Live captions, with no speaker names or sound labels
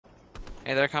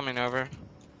Hey, they're coming over.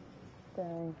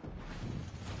 Dang.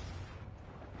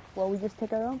 Well, we just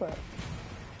take our own boat.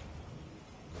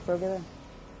 Go get in.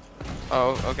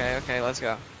 Oh, okay, okay, let's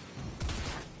go.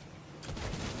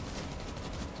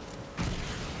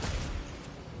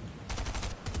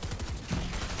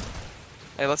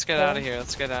 Hey, let's get out of Okay. here.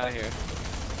 Let's get out of here.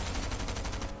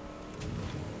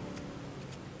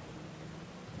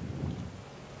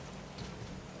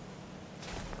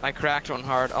 I cracked one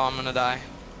hard. Oh, I'm gonna die.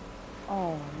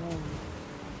 Oh, man.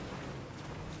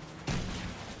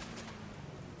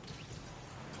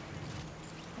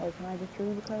 Hey, can I get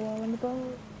your car while in the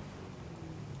boat?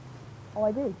 Oh,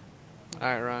 I did.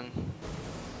 Alright, run.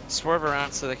 Swerve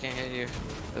around so they can't hit you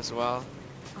as well.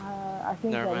 I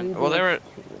think Never that mind. maybe Well, they it's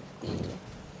were. too risky.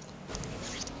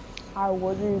 I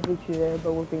would leave you there,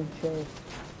 but we're being chased.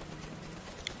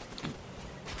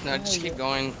 No, Oh, just keep yeah.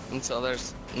 going until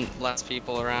there's less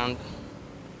people around.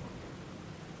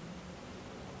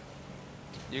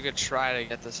 You could try to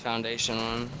get this foundation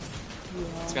one.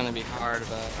 It's Yeah. gonna be hard,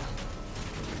 but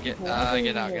What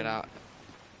get out, get is out.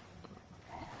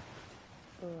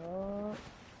 bro?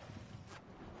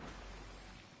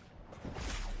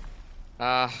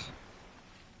 Uh,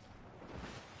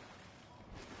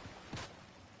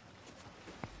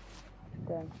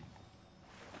 Dang.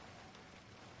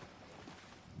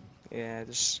 yeah,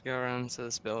 just go around to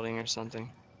this building or something.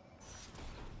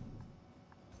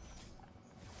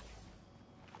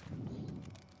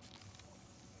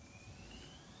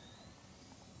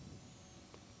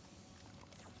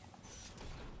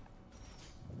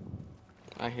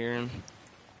 I hear him.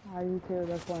 I do too,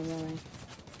 that's why I'm running.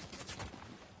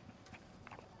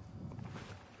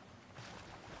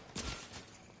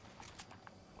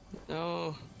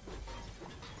 No.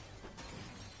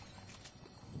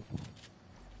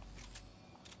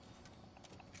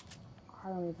 I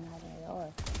don't even have an AR.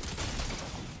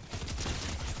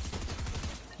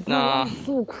 Bro, Nah. I'm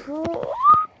so cool.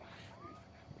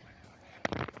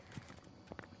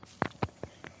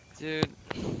 Dude.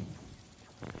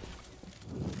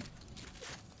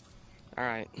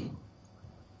 Alright.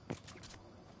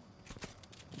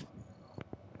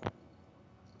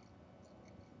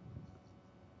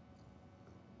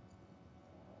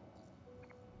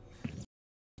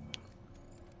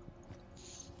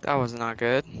 That was not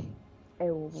good.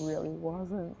 It really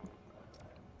wasn't.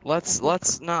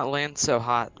 Let's not land so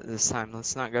hot this time.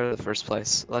 Let's not go to the first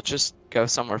place. Let's just go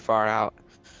somewhere far out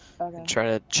and Okay. try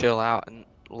to chill out and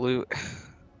loot.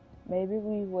 Maybe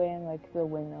we win like the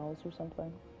windmills or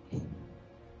something.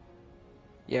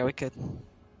 Yeah, we could.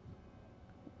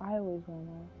 I always win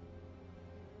those.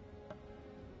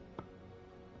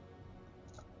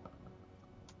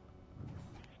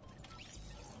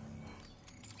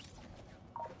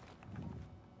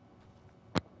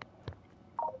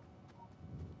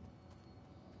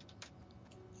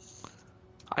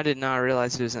 I did not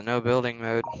realize it was in no building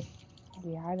mode.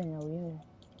 Yeah, I didn't know either.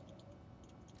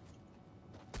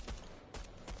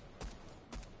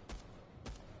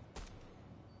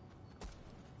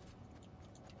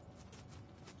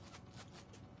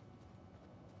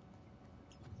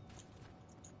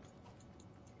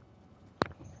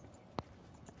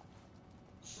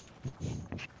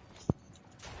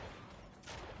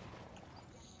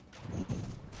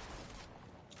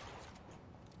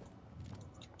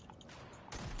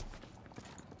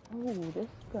 Ooh, this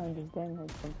gun just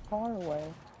damaged from far away.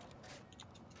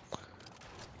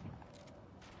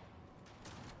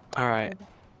 Alright. Okay.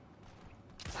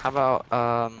 How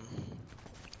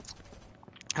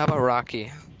about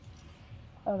Rocky?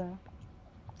 Okay.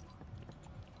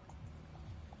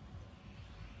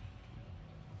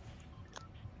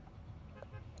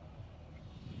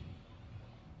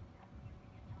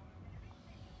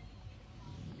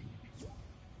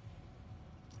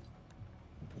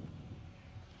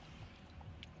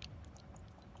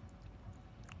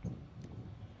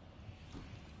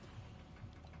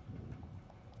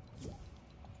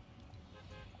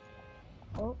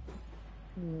 Oh.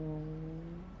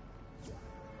 Mm.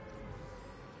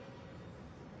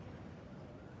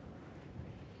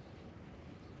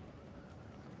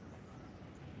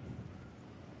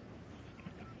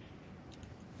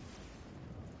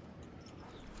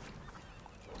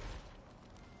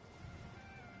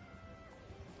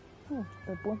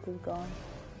 The blimp is gone.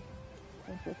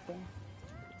 Interesting.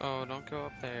 Oh, don't go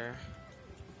up there.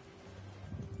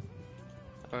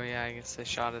 Oh yeah, I guess they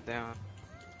shot it down.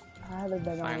 I haven't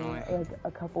been on Finally. in like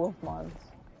a couple of months.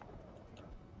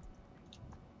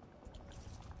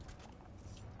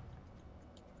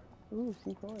 Ooh,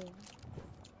 C4.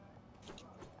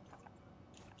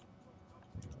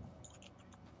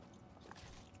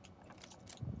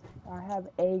 I have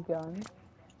a gun,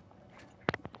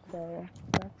 so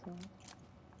that's nice.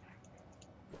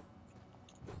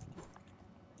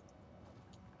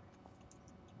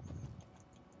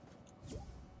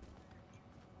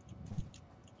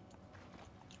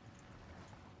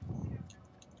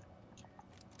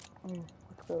 Oh,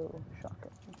 let's go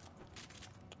shotgun.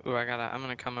 Ooh, I'm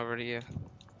gonna come over to you.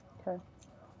 Okay.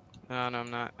 No, I'm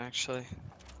not, actually.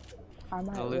 I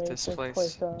I'm might gonna loot raid this this place.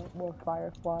 place up with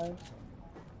fireflies.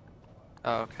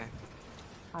 Oh, okay.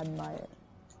 I might.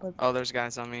 But Oh, there's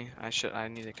guys on me. I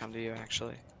need to come to you,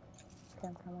 actually. okay,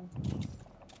 I'm coming.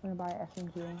 I'm gonna buy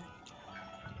SMG.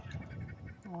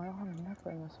 Oh, I don't have enough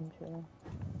for an SMG.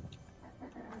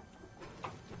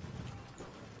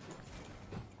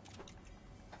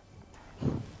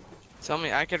 Tell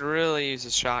me, I could really use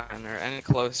a shotgun or any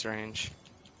close range.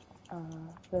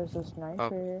 There's a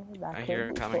Oh, sniper that I hear could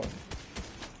it be coming. close.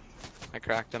 I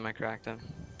cracked him, I cracked him.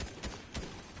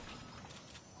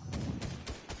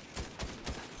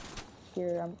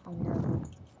 Here, I'm here.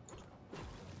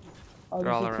 Oh,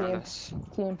 They're this all is around us.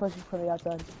 team pushing from the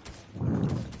outside.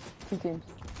 Two teams.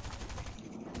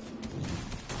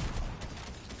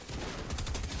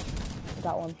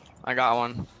 Got one. I got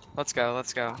one. Let's go,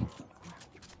 let's go.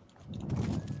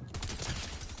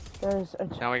 There's a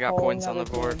Now we got whole points on nother the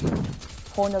board. team.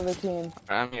 Whole nother team.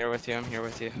 I'm here with you, I'm here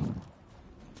with you.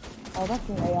 Oh, that's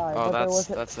an AI. Oh, But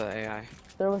that's the AI.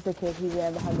 there was a kid. He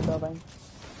ran behind the building.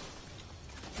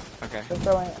 Okay.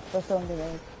 They're throwing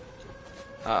grenades.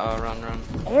 Uh-oh, run.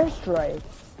 Airstrike.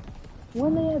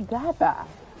 When they had that back.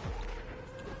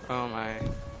 Oh my.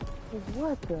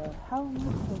 What the? How am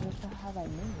I supposed to have I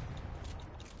made?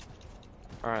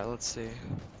 Alright, let's see.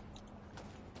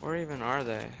 Where even are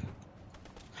they?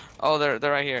 Oh, they're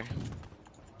right here.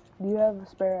 Do you have a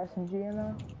spare SMG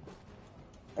ammo?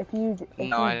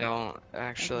 No, I don't,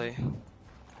 Okay. actually.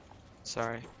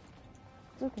 Sorry.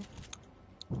 It's okay.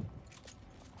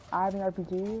 I have an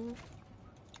RPG.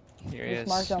 Here he Just is.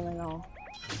 marked on me now.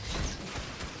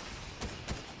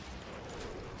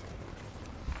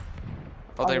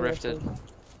 Oh, they rifted.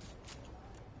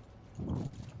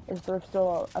 Is the rift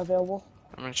still available?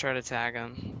 I'm gonna try to tag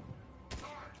him.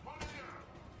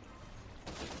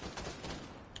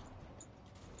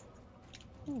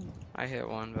 I hit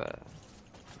one, but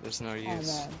there's no use. Oh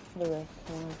man, the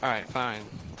rift. Alright, fine.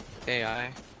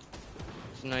 AI.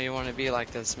 Didn't know you want to be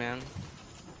like this, man.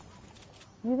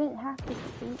 You didn't have to.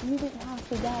 You didn't have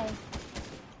to die.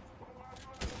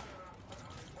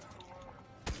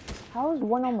 How is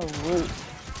one on the roof?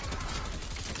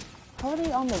 How are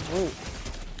they on the roof?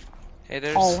 Hey,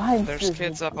 there's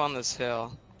kids up on this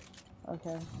hill.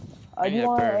 Okay. I Do need you a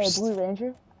want a burst. blue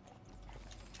ranger?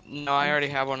 No, I already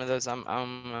have one of those.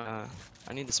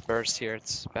 I need this burst here.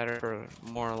 It's better for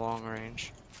more long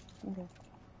range. Okay.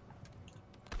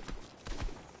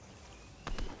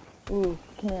 Ooh,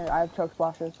 come here. I have choke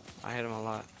splashes. I hit him a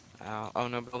lot. Ow. Oh,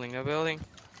 no building, no building.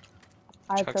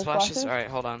 I have Chuck choke splashes? splashes. Alright,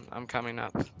 hold on. I'm coming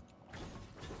up.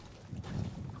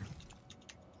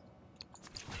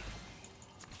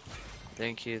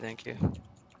 Thank you, thank you.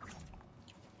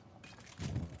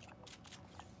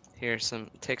 Here,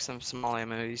 take some small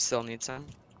ammo. You still need some?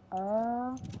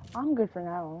 I'm good for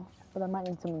now, but I might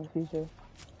need some in the future.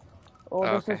 Oh, Oh,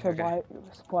 there's okay, a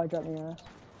supply drop near us.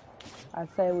 I'd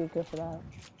say we go for that.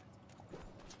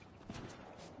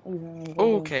 Even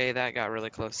Okay, that got really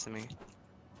close to me.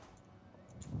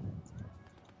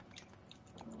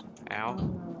 Oh Ow.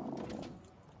 no.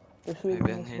 They're I've shooting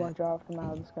been the supply hit. drop from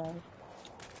out of the sky.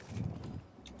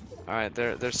 Alright,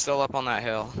 they're still up on that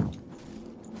hill.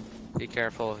 Be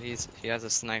careful. He has a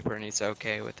sniper and he's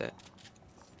okay with it.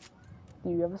 Do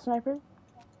you have a sniper?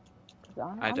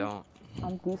 I don't.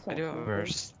 I'm decent I with do have a snipers.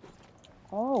 burst.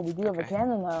 Oh, we do have a Okay.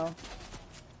 cannon though.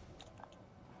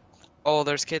 Oh,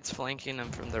 there's kids flanking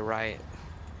them from the right.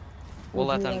 We'll Would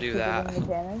let you them like do to get that. in the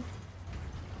cannon?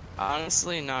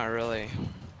 Honestly, not really.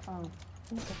 Oh,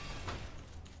 okay.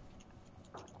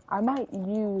 I might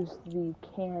use the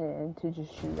cannon to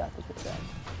just shoot at the kid.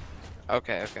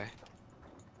 Okay.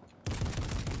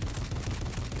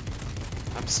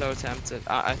 I'm so tempted.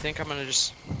 I think I'm gonna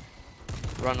just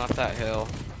run up that hill.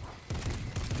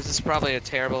 This is probably a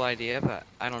terrible idea, but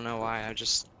I don't know why. I'm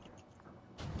just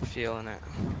feeling it.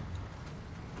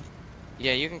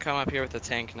 Yeah, you can come up here with the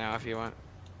tank now if you want.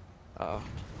 Uh-oh,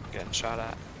 getting shot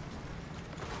at.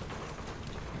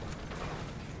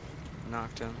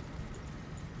 Knocked him.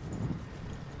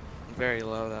 Very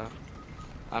low though.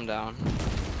 I'm down.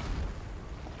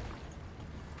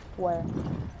 Where?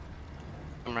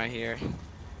 I'm right here.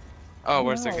 Oh,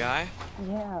 where's the No. guy?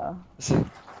 Yeah.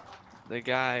 The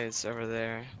guy is over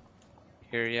there.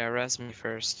 Here, yeah, res me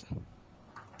first.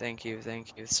 Thank you,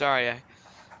 thank you. Sorry,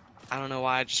 I don't know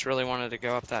why. I just really wanted to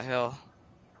go up that hill.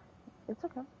 It's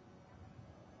okay.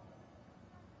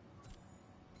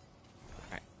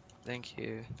 Alright, thank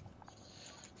you.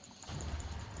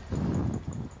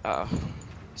 Uh oh.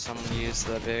 Someone used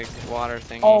the big water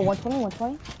thingy. Oh, 120,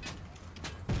 120.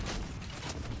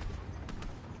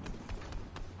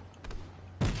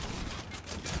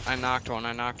 I knocked one,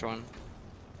 I knocked one.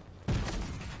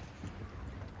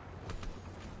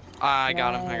 Ah, I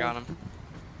got him, I got Nice. him.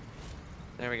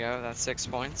 There we go, that's 6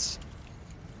 points.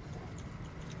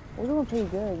 We're doing pretty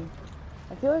good.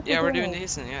 I feel like Yeah, we're doing like,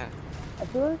 decent, yeah. I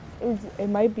feel like it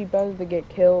might be better to get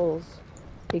kills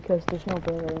because there's no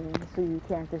building, so you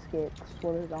can't just get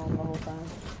slaughtered on the whole time.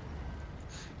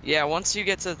 Yeah, once you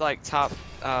get to like top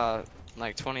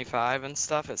like 25 and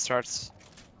stuff, it starts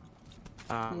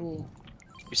Ooh,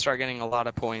 you start getting a lot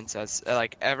of points as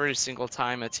like every single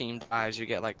time a team dies, you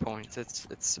get like points.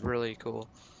 It's really cool.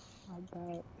 I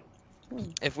bet.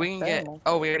 If we That's can very get,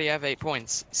 oh, we multiplayer. already have 8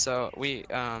 points. So we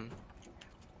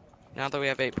now that we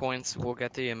have 8 points, we'll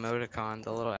get the emoticon,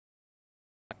 the little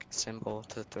symbol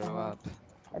to throw up.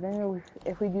 And then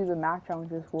if we do the match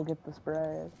challenges, we'll get the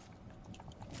spread.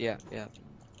 Yeah, yeah.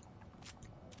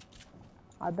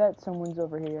 I bet someone's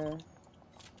over here.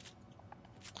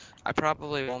 I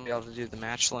probably won't be able to do the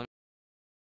match limit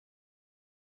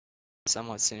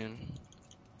somewhat soon.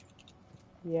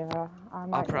 Yeah, I I'll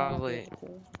might not be probably able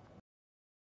to.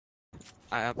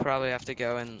 I'll probably have to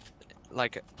go in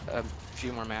like a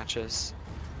few more matches.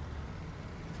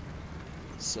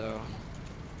 So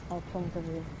Oh, someone's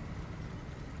over here.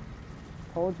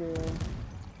 Told you.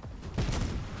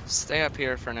 stay up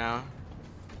here for now.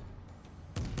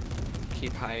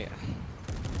 Keep height.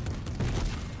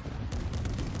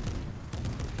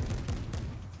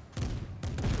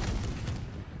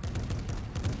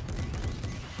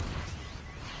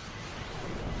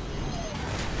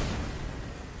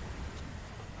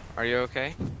 Are you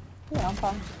okay? Yeah, I'm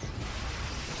fine.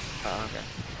 Oh, okay.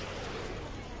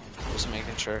 Just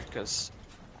making sure, because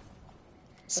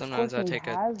Of sometimes course I he take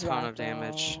a has ton that of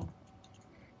damage though.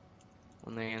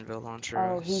 when the anvil launcher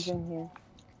Oh, he's is. in here.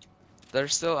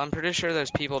 There's still, I'm pretty sure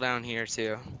there's people down here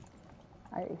too.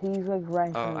 He's like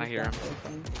right Oh, from I this hear gas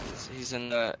him. station.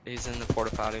 He's in the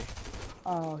porta potty.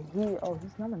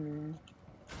 He's not a meme.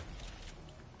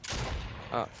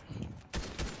 Oh.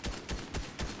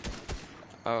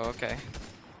 Oh, okay.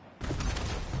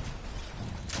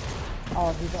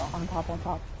 Oh, he's on top, on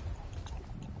top.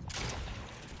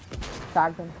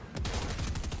 Tagged him.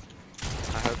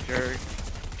 I hope you're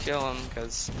kill him,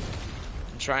 because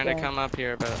I'm trying to Yeah. come up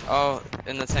here, but oh,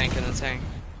 in the tank, in the tank.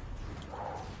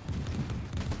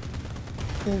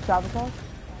 Can you sabotage?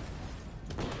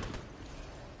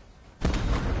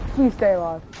 Please stay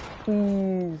alive.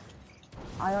 Please.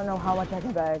 I don't know how much I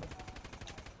can beg.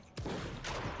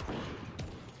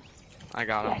 I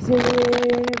got Yes, him.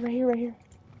 right here, right here.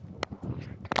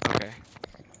 Okay.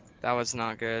 That was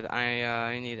not good.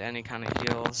 I need any kind of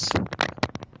heals.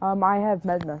 I have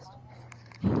med mist.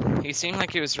 He seemed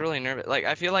like he was really nervous. Like,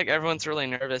 I feel like everyone's really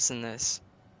nervous in this.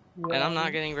 And I'm Yeah.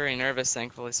 not getting very nervous,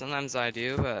 thankfully. Sometimes I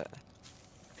do, but...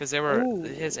 Because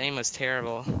his Ooh. aim was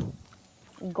terrible.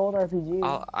 Gold RPG.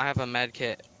 I have a med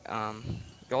kit.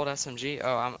 Gold SMG?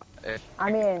 Oh,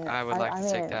 I would like I to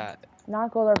take mean, that.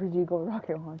 not gold RPG, gold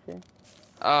rocket launcher.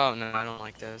 Oh, no, I don't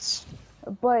like this.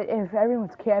 But if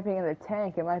everyone's camping in the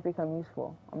tank, it might become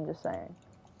useful. I'm just saying.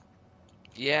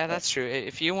 Yeah, that's true.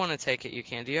 If you want to take it, you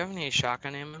can. Do you have any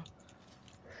shotgun ammo?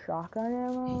 Shotgun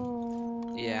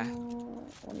Yeah, ammo.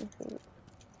 Let me see.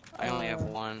 I only have Uh,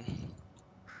 one.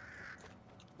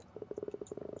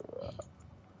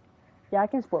 yeah, I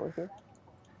can split with you.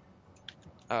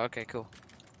 Oh, okay, cool.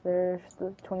 There's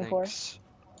the 24. Thanks.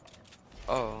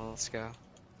 Oh, let's go.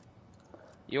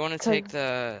 You want to Cause take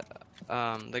the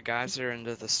geyser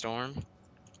into the storm?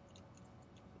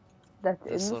 that's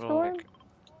in This the little storm. like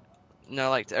no,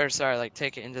 like or sorry, like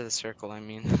take it into the circle. I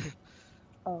mean,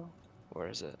 Oh, where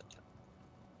is it?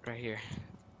 Right here.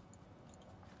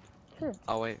 sure.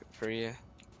 I'll wait for you.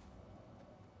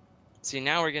 See,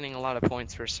 now we're getting a lot of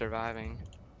points for surviving.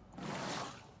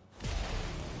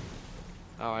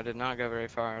 Oh, I did not go very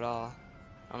far at all.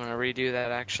 I'm gonna redo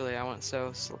that actually. I went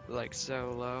so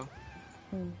low.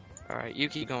 Hmm. All right, you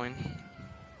keep going.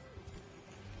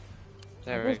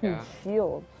 I There we just need go.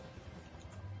 shields.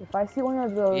 If I see one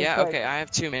of those, Yeah, like, okay, I have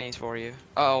two minis for you.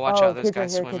 Oh, watch oh, out, there's kids right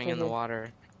guys here, kids swimming right in the here.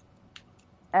 water.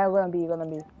 Let them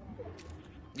be.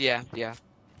 Yeah, yeah.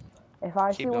 If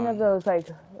I see Keep one of going. those, like,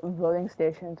 voting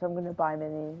stations, I'm gonna buy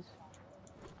minis.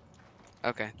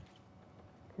 Okay.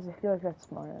 Because I feel like that's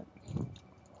smart.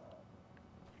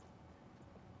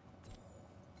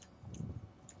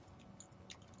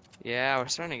 Yeah, we're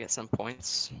starting to get some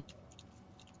points.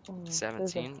 There's a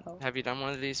 17. Have you done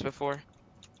one of these before?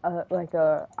 like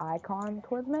a icon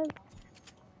tournament.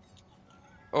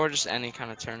 Or just any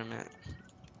kind of tournament?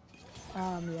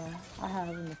 Yeah, I have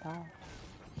in the past.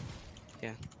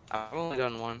 Yeah, I've only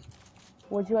done one.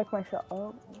 Would you like my shot?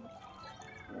 Oh,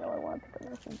 no, I want to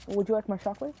pick up my. Would you like my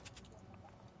shockwave?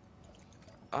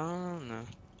 Oh, no.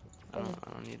 Okay.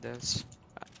 I don't need those.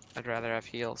 I'd rather have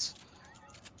heals.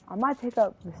 I might pick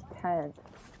up this tent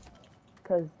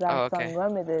because Oh, that's okay.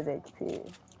 unlimited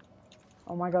HP.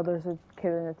 Oh my god, there's a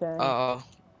kid in the tent. Oh,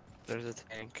 there's a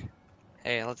tank.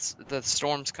 Hey, the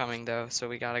storm's coming though, so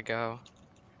we gotta go.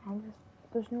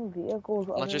 There's no vehicles.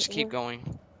 Let's just keep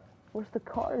going. Where's the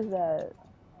cars at?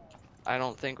 I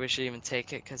don't think we should even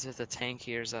take it, because if the tank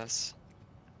hears us,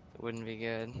 it wouldn't be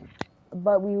good.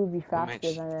 But we would be We might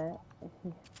faster than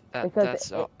it because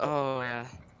that's oh yeah.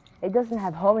 it doesn't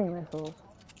have homing missiles.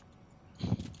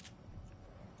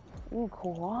 Ooh,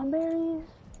 cranberries?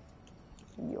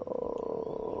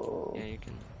 Yo. Yeah,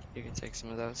 you can take some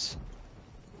of those.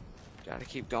 Gotta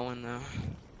keep going though.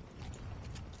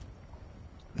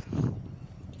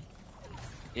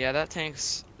 Yeah, that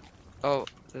tank's. Oh,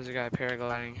 there's a guy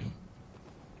paragliding.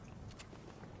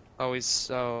 Oh, he's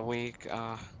so weak.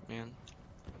 Ah, man.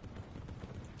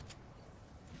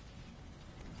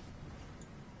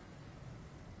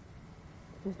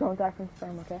 Just don't die from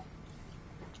storm, okay?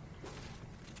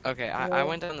 Okay, I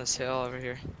went down this hill over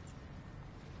here.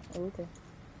 Okay.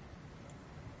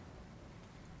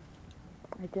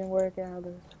 It didn't work out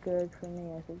as good for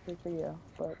me as it did for you,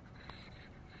 but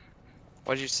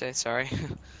What'd you say? Sorry. it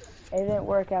didn't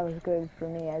work out as good for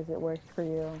me as it worked for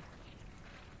you.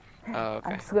 Oh,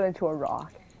 I okay. slid into a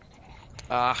rock.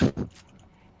 Ah,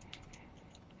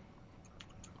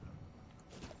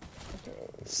 Okay.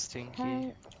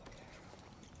 stinky.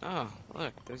 Oh,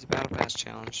 look, there's a battle pass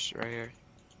challenge right here.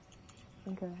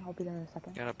 Okay, I'll be there in a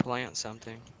second. Gotta plant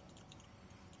something.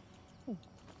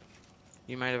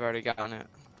 You might have already gotten it.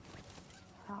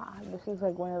 This is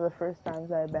like one of the first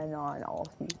times I've been on all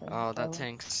season. Oh, that So,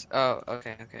 tank's. Oh,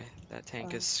 okay, okay. That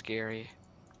tank is scary.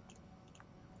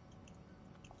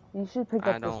 you should pick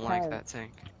I up this don't like tent. that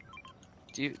tank.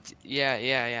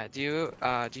 Yeah. Do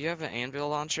you have an anvil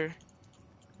launcher?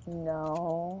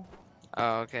 No.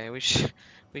 Oh, okay. We should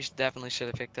definitely should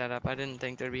have picked that up. I didn't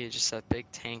think there'd be just a big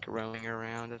tank roaming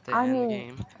around at the I end mean,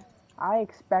 game. I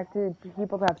expected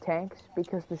people to have tanks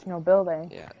because there's no building.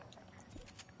 Yeah.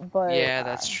 But Yeah,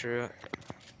 that's true.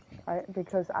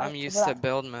 I'm used to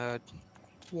build mode.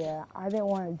 yeah, I didn't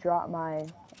want to drop my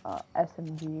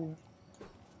SMG.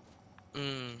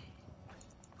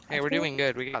 Hey, we're doing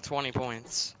good. We got 20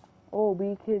 points. Oh,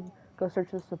 we could go search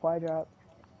the supply drop.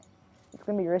 It's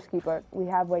gonna be risky, but we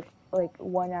have like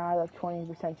 1 out of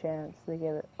 20% chance to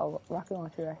get a rocket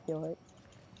launcher. I feel like.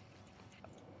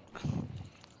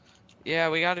 Yeah,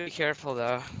 we gotta be careful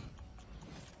though,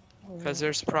 Oh, because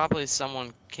there's probably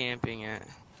someone camping it,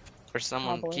 or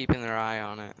someone probably. keeping their eye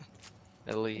on it,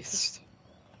 at least.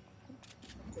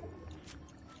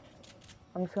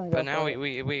 I'm just gonna go. But now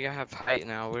we have height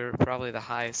now. We're probably the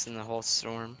highest in the whole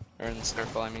storm, or in the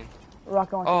circle, I mean.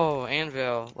 Rocket launcher. Oh,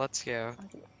 anvil, let's go.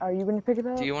 Are you gonna pick it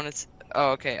up? Do you want to?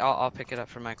 Oh, okay. I'll pick it up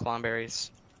for my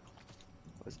clonberries.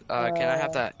 Can I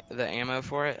have the ammo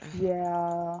for it?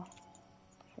 Yeah.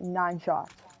 9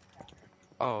 shots.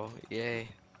 Oh, yay.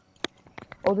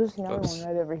 Oh, there's another Oops. one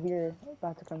right over here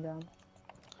about to come down.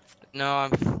 No,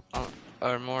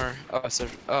 or more. Oh, so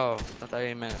I thought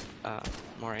you meant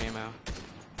more ammo.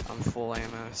 I'm full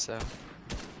ammo, so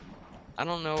I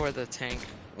don't know where the tank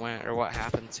went or what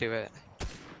happened to it.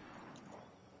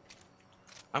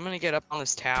 I'm gonna get up on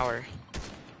this tower.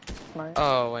 Smart.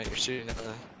 Oh wait, you're shooting at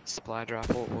the supply drop.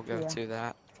 We'll go Yeah. to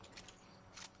that.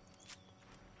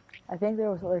 I think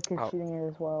there was other kids shooting it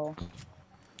as well. So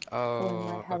we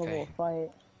might Oh, have a okay. little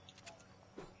fight.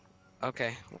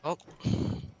 Okay. Well,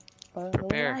 But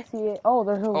prepare. when I see it, oh,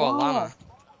 there's a Oh, a llama. llama.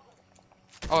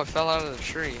 Oh, it fell out of the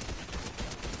tree.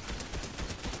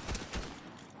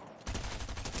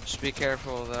 Just be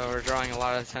careful though. We're drawing a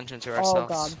lot of attention to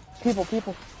ourselves. Oh god,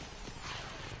 people.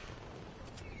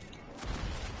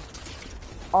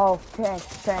 Oh,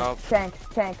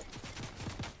 tank.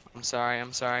 I'm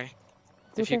sorry.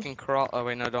 If Okay. you can crawl. Oh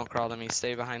wait, no, don't crawl to me.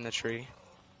 Stay behind the tree.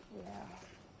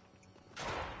 Yeah.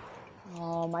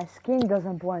 Oh, my skin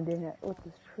doesn't blend in with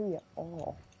this tree at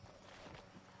all.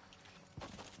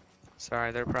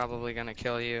 Sorry, they're probably gonna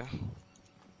kill you.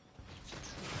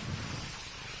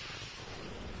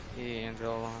 The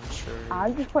anvil launcher.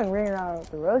 I'm just playing Ring Around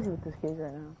the Rosie with this kid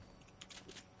right now.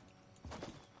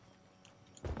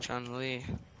 Chun-Li.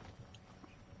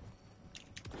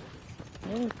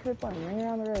 Maybe trip on ring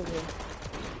around the rosy.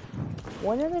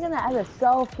 When are they gonna add a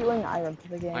self-healing item to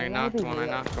the game? I That would be knocked one, I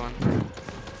real. knocked one.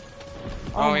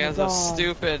 Oh Oh, he my has a god.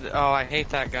 stupid... Oh, I hate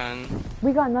that gun.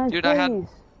 We got ninth Dude, I had...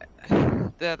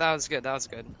 place. That was good, that was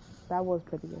good. That was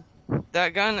pretty good. That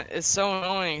gun is so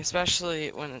annoying, especially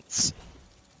when it's...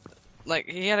 Like,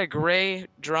 he had a gray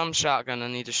drum shotgun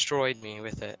and he destroyed me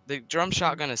with it. The drum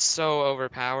shotgun is so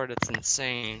overpowered, it's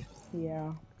insane.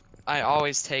 Yeah. I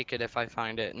always take it if I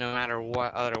find it, no matter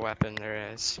what other weapon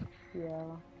there is. Yeah.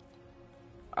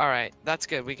 Alright, that's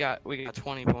good. We got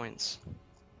 20 points.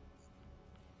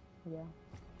 Yeah.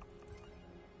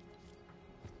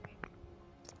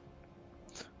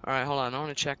 Alright, hold on. I want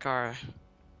to check how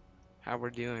we're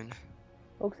doing.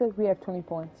 Looks like we have 20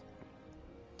 points.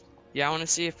 Yeah, I want to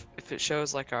see if it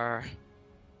shows like our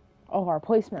Oh, our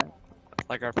placement.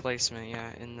 placement,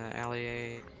 yeah, in the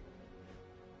Alia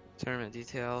tournament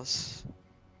details.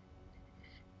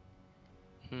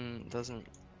 Doesn't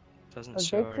A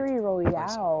show our victory placement.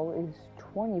 royale is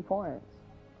 20 points.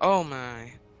 Oh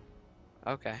my.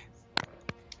 Okay.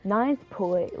 Ninth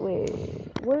place. Wait.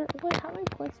 What? How many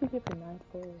points do you get for ninth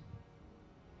place?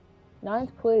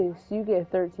 Ninth place, you get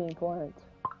 13 points.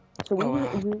 So Oh wow.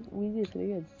 we did pretty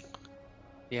good.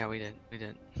 Yeah, we did. We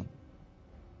did.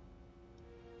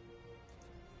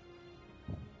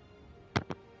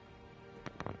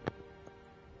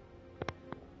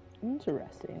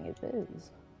 Interesting, it is.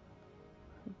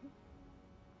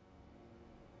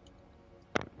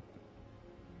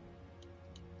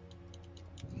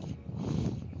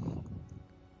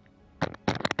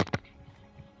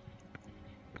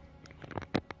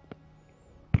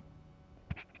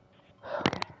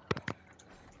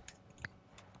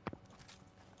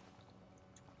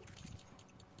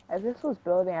 If this was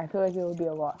building, I feel like it would be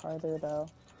a lot harder though.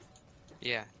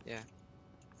 Yeah, yeah.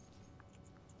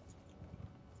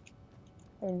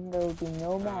 And there would be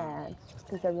no mats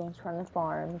because everyone's trying to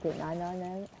farm, get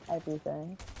 999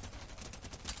 everything.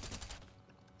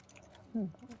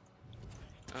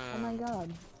 Oh my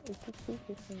god, it's the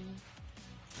cheapest thing.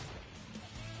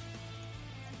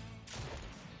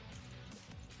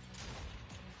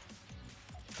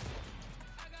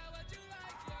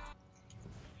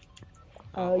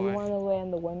 Oh You boy. want to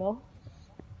land the windmill?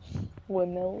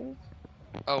 Windmills?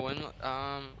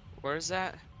 Oh, where is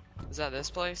that? Is that this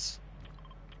place?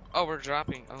 Oh, we're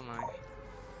dropping. Oh my.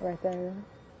 Right there.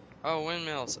 Oh,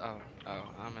 windmills. Oh,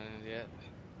 I'm an idiot.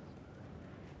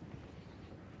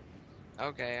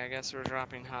 Okay, I guess we're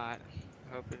dropping hot.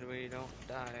 Hoping we don't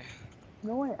die.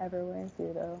 No one ever lands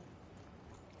here though.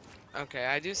 Okay,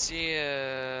 I do see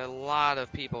a lot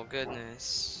of people.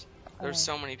 Goodness. There's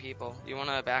so many people. You want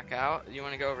to back out? You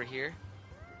want to go over here?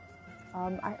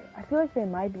 I feel like they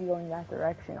might be going that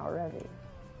direction already.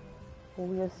 But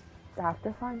we just have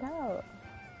to find out.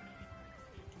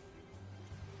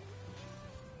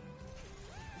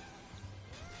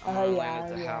 I'm gonna Yeah,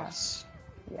 land at the yeah. house.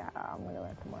 Yeah, I'm gonna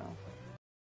land somewhere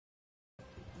else.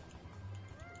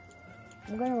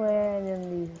 I'm gonna land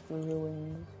in these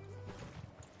ruins.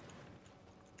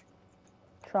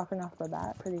 Trucking off the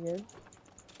bat, pretty good.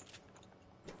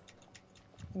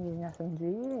 Using SMG,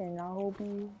 and I'll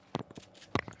be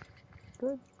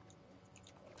good.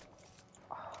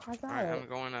 Oh, I got Alright, it.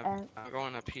 I'm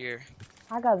going up here.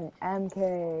 I got an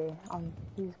MK.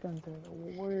 These guns are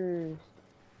the worst.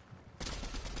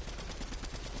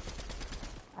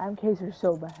 MKs are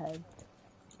so bad.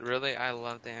 Really, I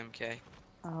love the MK.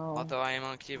 Oh. Although I am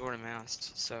on keyboard and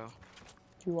mouse, so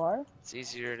You are? it's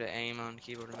easier to aim on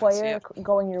keyboard and mouse. Player Yep.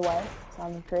 going your way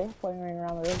on the tree, playing right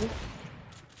around the rosy.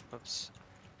 Oops.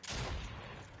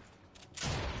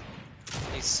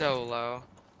 He's so low.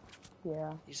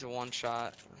 Yeah. He's a one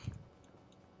shot.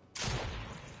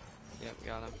 Yep,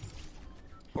 got him.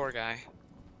 Poor guy.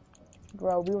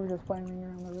 Bro, we were just playing right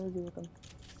around the rosy with him.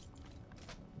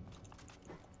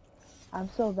 I'm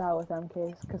so bad with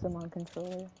MKs because I'm on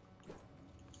controller.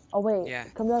 Oh wait, Yeah.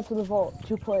 come down to the vault.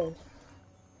 2 players.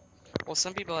 Well,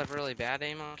 some people have really bad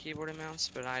aim on keyboard and mouse,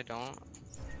 but I don't.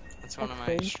 That's one of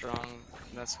That's my good.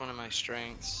 That's one of my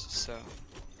strengths. So.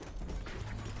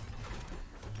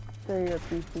 So you're a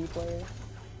PC player.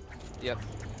 Yep.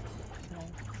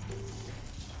 Nice.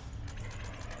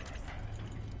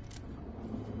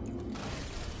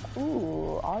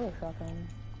 Ooh, auto shotgun.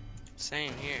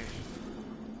 Same here.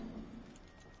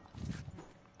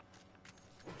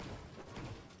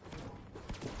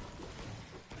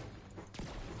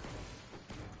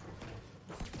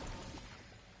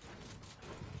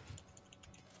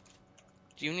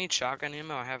 Do you need shotgun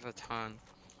ammo? I have a ton.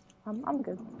 I'm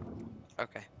good.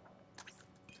 Okay.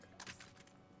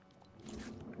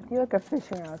 I feel like a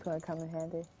fishing rod's gonna come in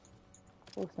handy.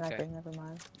 Oh, sniper, Okay. never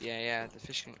mind. Yeah, the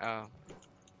fishing. Oh,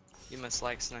 you must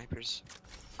like snipers.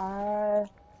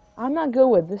 I'm not good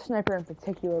with this sniper in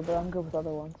particular, but I'm good with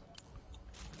other ones.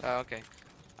 Oh, okay.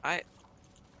 I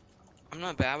I'm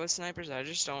not bad with snipers. I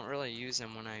just don't really use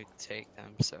them when I take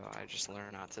them, so I just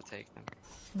learn not to take them.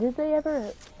 Did they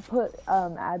ever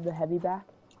add the heavy back?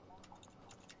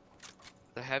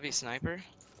 The heavy sniper?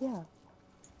 Yeah,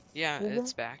 Yeah, did they?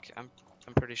 it's back. I'm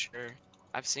pretty sure.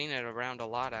 I've seen it around a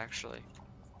lot actually.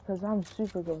 Because I'm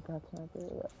super good with that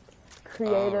sniper.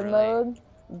 Oh, Creative really? mode,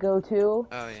 go to,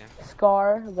 Oh, yeah.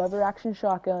 Scar, lever action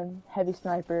shotgun, heavy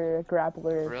sniper,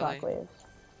 grappler, Really? shockwaves.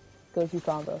 Go to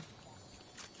combo.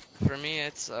 For me,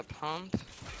 it's a pump,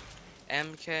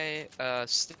 MK,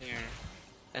 stinger,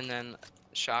 and then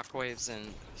shockwaves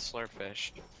and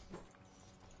slurpfish.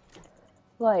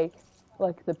 Like,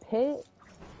 like the pit,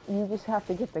 you just have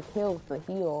to get the kill with the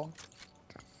heal.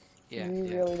 Yeah, You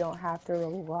yeah. really don't have to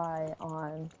rely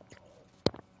on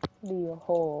the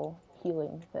whole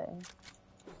healing thing.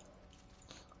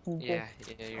 You Yeah,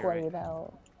 just yeah, you're play right. it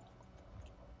out.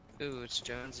 Ooh, it's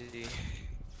Jonesy.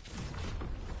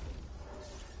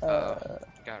 Uh-oh. Uh,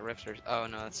 Got rifters. Oh,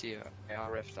 no, that's you. Okay, I'll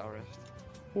rift.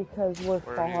 because we're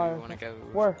Where do you far, want to go?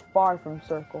 we're far from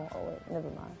circle. Oh wait, never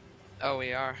mind. Oh,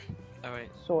 we are. Oh, wait.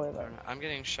 Sort I of. don't know. I'm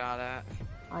getting shot at.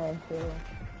 I am too.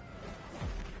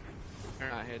 They're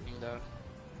not hitting, though.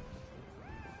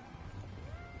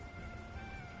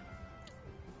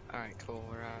 Alright, cool.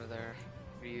 We're out of there.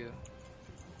 View.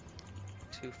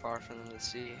 Too far for them to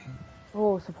see.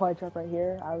 Oh, supply truck right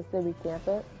here. I would say we camp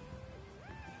it.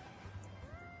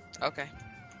 Okay.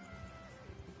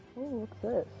 Oh, what's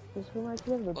this? This reminds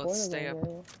me of the Let's stay Borderlands up.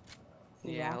 area.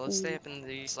 Yeah, let's stay Rocky. up in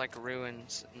these, like,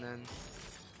 ruins, and then...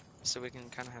 So we can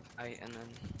kind of have height, and then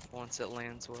once it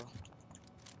lands, we'll...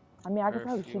 I mean, I Or could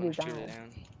probably if you shoot want it to shoot it down.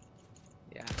 down.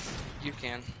 Yeah, you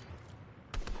can.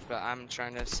 But I'm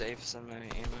trying to save some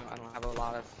ammo. I don't have a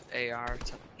lot of AR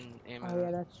ammo Oh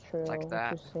yeah, that's like true. Let's that.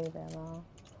 just save ammo.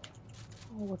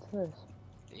 Oh, what's this?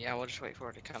 Yeah, we'll just wait for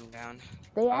it to come down.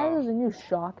 They Oh, added a new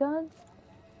shotgun?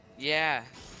 yeah.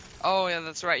 Oh, yeah,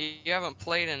 that's right. You haven't played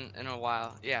in a while.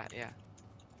 Yeah.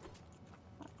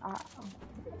 I,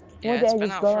 Yeah, one day it's I been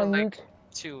just out go for on like YouTube.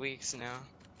 2 weeks now.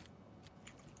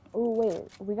 Oh wait,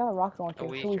 we got a rocket A launcher. Should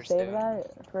week we or save so.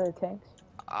 that for the tanks?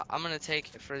 I'm gonna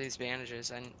take it for these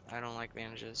bandages. I don't like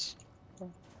bandages.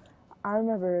 I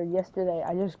remember yesterday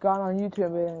I just got on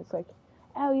YouTube and it's like,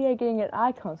 Alia getting an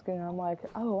icon skin. And I'm like,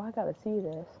 oh, I gotta see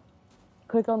this.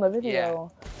 Click on the Yeah.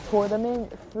 video, pour them in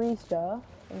free stuff,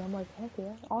 and I'm like, heck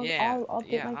yeah, I'll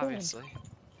get Yeah, my game. obviously.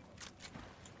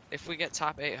 If we get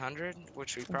top 800,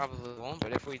 which we probably won't,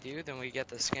 but if we do, then we get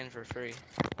the skin for free.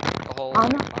 The whole, I'm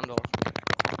like, bundle.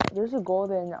 There's a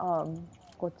golden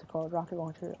what's it called, rocket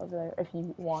launcher over there if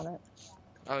you want it.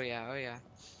 Oh yeah.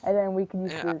 And then we can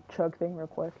use Yeah, the chug thing real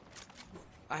quick.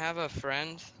 I have a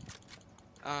friend,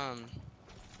 um,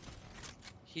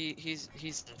 he's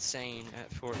insane at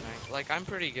Fortnite. Like, I'm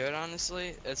pretty good,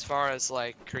 honestly, as far as,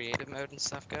 like, creative mode and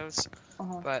stuff goes,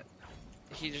 Uh-huh. but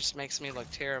he just makes me look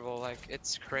terrible. Like,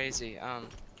 it's crazy.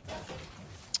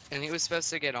 And he was supposed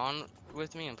to get on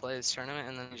with me and play this tournament,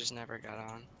 and then he just never got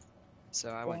on.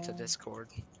 So I went to Damn. Discord.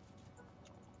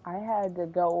 I had to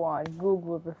go on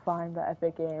Google to find the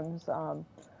Epic Games,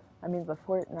 the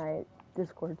Fortnite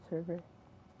Discord server.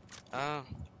 Oh,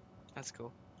 that's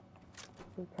cool.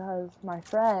 Because my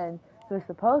friend who was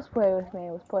supposed to play with me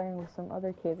was playing with some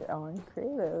other kid on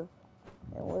creative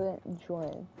and wouldn't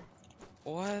join.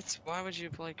 What? Why would you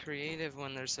play creative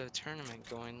when there's a tournament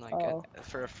going, like, Oh,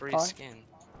 for a free car? skin?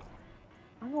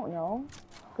 I don't know.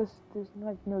 Because there's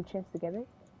like no chance to get it.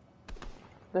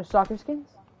 There's soccer skins?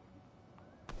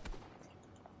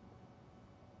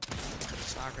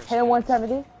 Soccer Hit him skins.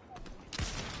 170.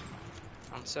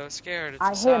 I'm so scared. It's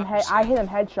I a hit him. soccer skin.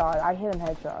 I hit him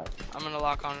headshot. I'm gonna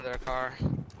lock onto their car.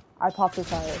 I popped his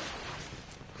tires.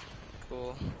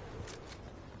 Cool.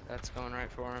 That's going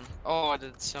right for him. Oh, I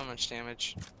did so much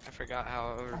damage. I forgot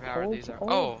how overpowered these are.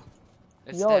 Oh,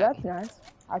 it's Yo, dead. that's nice.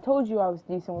 I told you I was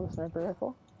decent with a sniper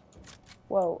rifle.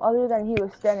 Well, other than he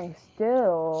was standing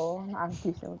still, I'm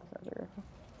decent with a sniper rifle.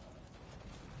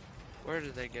 Where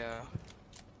did they go?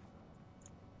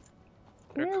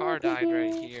 Their Here, car died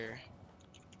right piggy. here.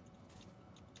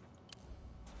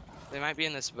 They might be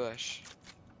in this bush.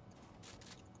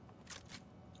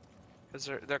 Because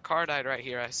their car died right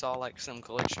here. I saw like some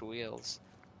glitched wheels.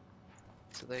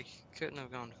 So they couldn't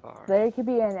have gone far. They could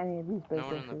be in any of these big No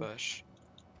one in the bushes. bush.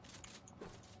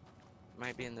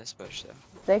 Might be in this bush though.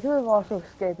 They could have also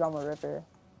escaped on the river.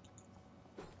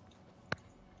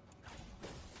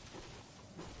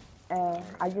 And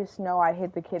I just know I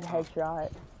hit the kid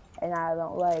headshot. and I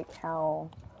don't like how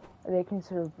they can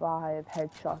survive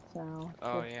headshots now.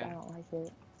 Oh Just, yeah. I don't like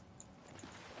it.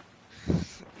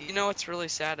 You know what's really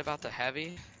sad about the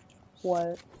heavy?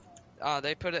 What?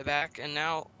 They put it back, and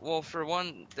now, well, for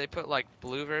one, they put like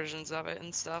blue versions of it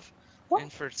and stuff, What?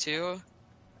 and for two,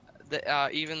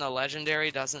 even the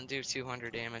legendary doesn't do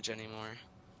 200 damage anymore.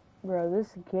 Bro, this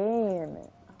game,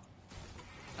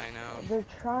 I know. they're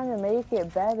trying to make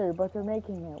it better, but they're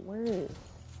making it worse.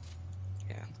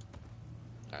 Yeah.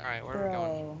 All right, where are we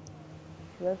going?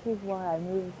 Bro, this is why I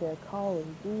moved to Call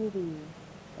of Duty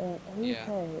and Yeah.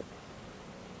 Apex.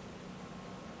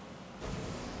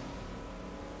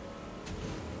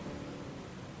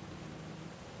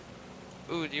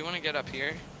 Ooh, do you want to get up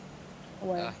here?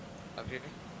 Where? Up here.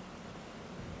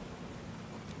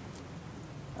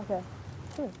 Okay,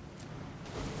 sure.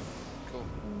 Cool.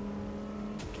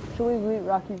 Should we loot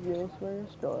Rocky Views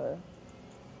first, or?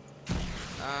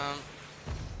 Um.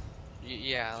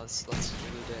 Yeah. Let's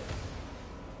loot it.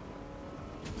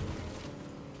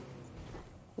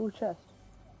 Ooh, chest.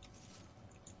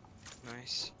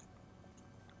 Nice.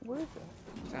 Where is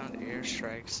it? Found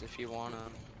airstrikes if you want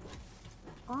them.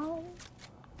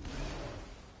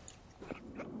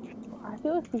 I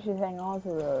feel like we should hang on to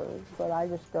those, but I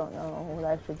just don't know what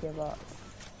I should give up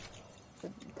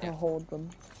to hold them.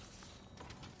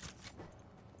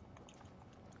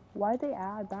 Why'd they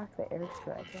add back the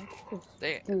airstrike? That's just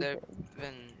stupid.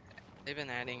 They've been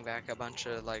adding back a bunch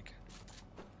of like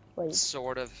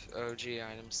sort of OG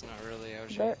items, not really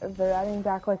OG. They're adding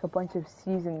back like a bunch of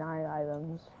Season 9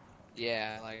 items.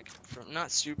 Yeah, like from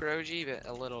not super OG, but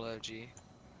a little OG.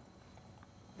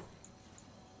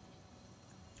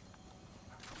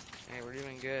 Hey, we're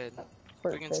doing good.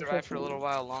 If we can survive for a little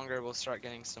while longer, we'll start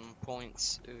getting some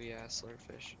points. Ooh yeah,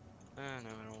 slurfish. No, I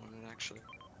don't want it actually.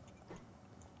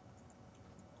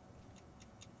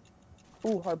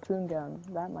 Ooh, harpoon gun.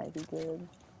 That might be good.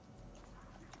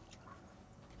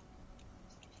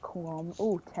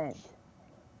 Ooh, tent.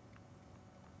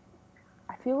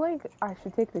 I feel like I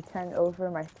should take the tent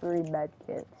over my 3 med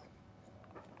kits.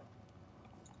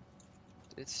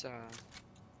 It's up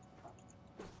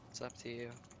to you.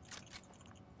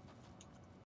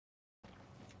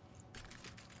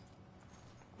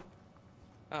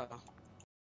 Oh.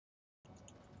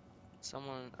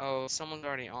 Someone's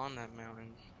already on that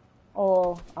mountain.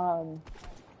 Oh,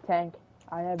 tank.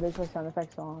 I have visual sound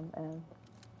effects on, and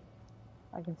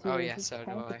I can see there's a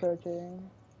tank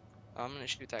approaching. Oh, I'm gonna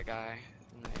shoot that guy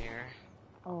in the air.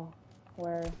 Oh,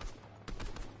 where?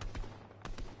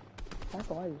 That's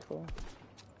all I use for.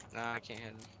 Nah, I can't hit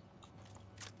him.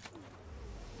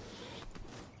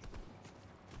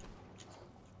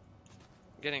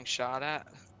 Getting shot at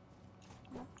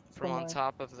from on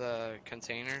top of the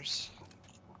containers.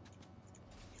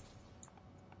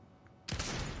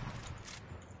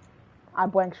 I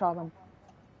blank shot him.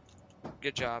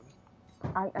 Good job.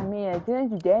 I mean, it didn't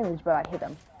do damage, but I hit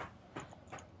him.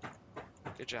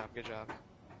 Good job, good job.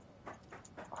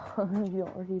 You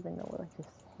don't even know what I just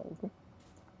said.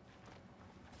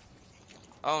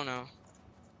 Oh no.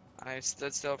 I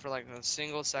stood still for like a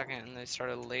single second and they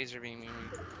started laser beaming me.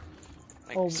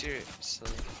 Like, seriously.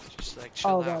 Just like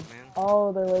chill out, man.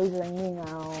 Oh, they're lasering me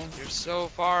now. You're so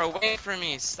far away from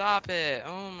me. Stop it.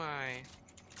 Oh my.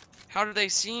 How did they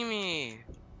see me?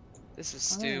 This is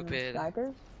stupid.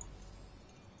 Snipers?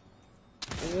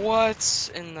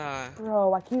 What in the...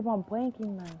 Bro, I keep on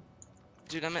blanking them.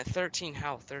 Dude, I'm at 13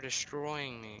 health. They're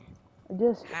destroying me.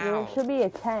 There should be a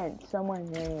tent somewhere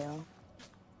near you.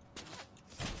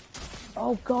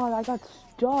 Oh god, I got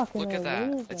stuck and look at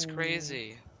that. It's me.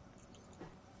 Crazy.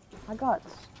 I got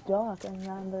stuck and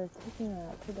then they're taking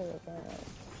it to their advantage.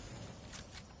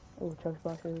 Oh, chest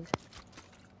buses.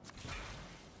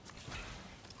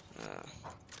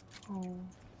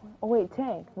 Oh wait,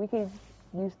 tank. We could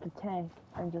use the tank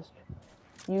and just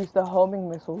use the homing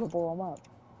missile to blow them up.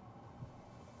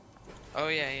 Oh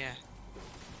yeah, yeah.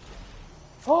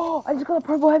 Oh, I just got a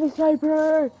purple heavy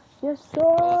sniper! Yes, sir!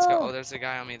 Oh, let's go. Oh, there's a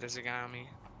guy on me. There's a guy on me.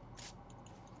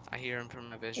 I hear him from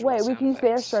my visual. Wait, we can use the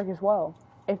airstrike as well.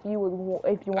 If you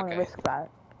want to risk that.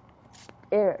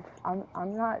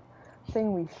 I'm not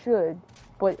saying we should,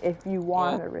 but if you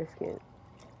want to risk it.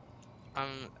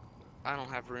 I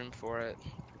don't have room for it.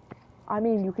 I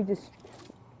mean, you could just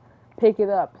pick it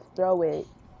up, throw it,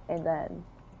 and then.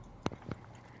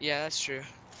 Yeah, that's true.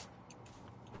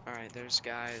 Alright, there's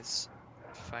guys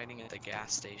fighting at the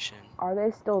gas station. Are they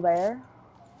still there?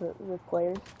 The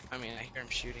players? I mean, I hear him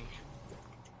shooting.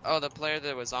 Oh, the player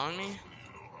that was on me?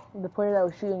 The player that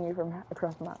was shooting you from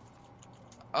across the map.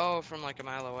 Oh, from like a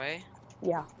mile away?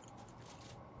 Yeah.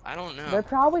 I don't know. They're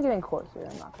probably getting closer,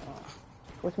 I'm not gonna lie.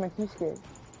 What makes you scared?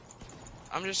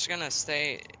 I'm just gonna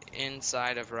stay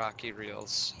inside of Rocky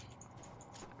Reels.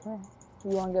 Okay.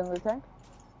 You want to get in the tank?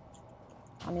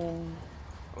 I mean,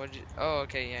 What'd you? Oh,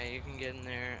 okay, yeah, you can get in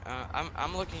there.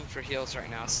 I'm looking for heals right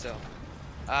now still.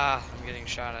 Ah, I'm getting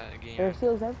shot at there's again.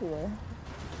 seals everywhere.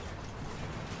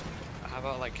 How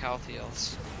about like health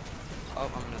heals? Oh,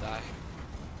 I'm gonna die.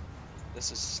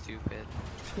 This is stupid.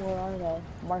 Where are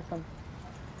they? Mark them.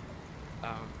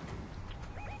 Um,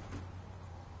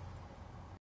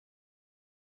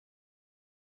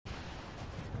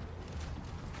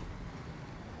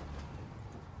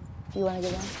 You want to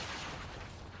get in?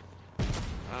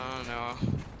 oh no.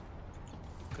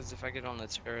 Because if I get on the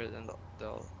turret, then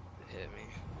they'll hit me.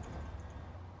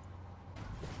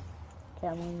 Okay,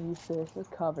 I'm gonna use this as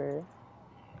cover.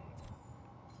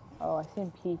 Oh, I see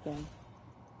him peeking.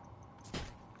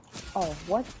 Oh,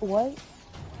 what? What?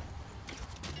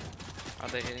 Are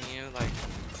they hitting you? Like,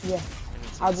 Yeah. and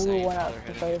it's I blew insane one how up they're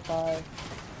to hitting you. 35.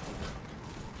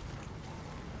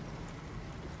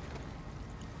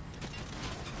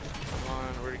 Come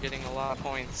on, we're getting a lot of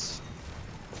points.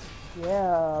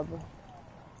 Yeah.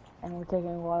 And we're taking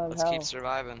a lot of Let's keep health.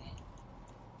 surviving.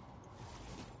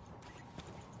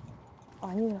 Oh,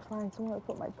 I need to find somewhere to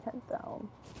put my tent down.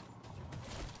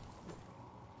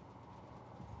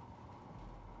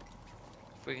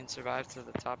 If we can survive to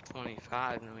the top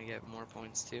 25, then we get more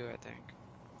points too, I think.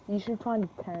 You should find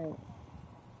a tent.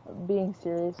 Being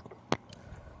serious.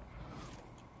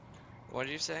 What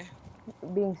did you say?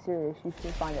 Being serious, you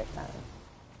should find a tent.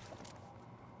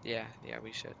 Yeah,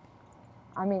 we should.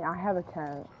 I mean, I have a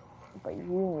tent, but you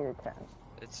need a tent.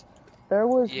 It's, There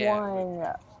was yeah.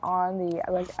 one on the,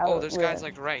 like, Oh, out there's guys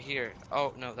like right here.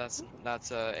 Oh, no, that's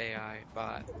a AI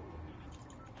bot.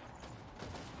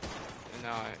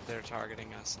 No, they're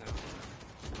targeting us now.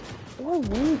 What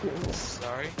are you doing?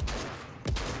 Sorry.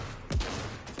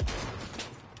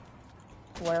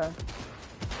 Where?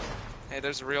 Hey,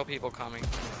 there's real people coming.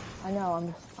 I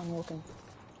know, I'm looking.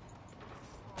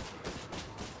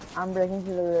 I'm breaking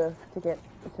through the roof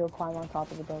to climb on top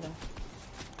of the building.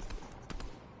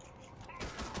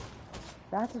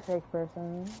 That's a fake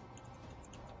person.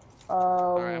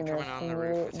 Oh, Alright, I'm coming on the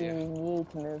roof with we you.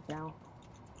 need to move now.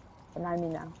 And I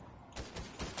mean now.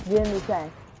 Get in the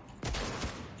tank.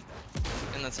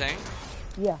 In the tank?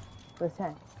 Yeah, the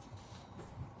tank.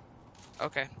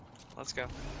 Okay, let's go.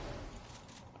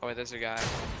 Oh wait, there's a guy.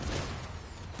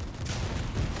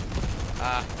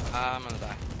 I'm gonna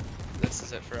die. This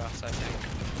is it for us, I think.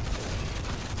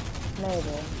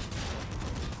 Maybe.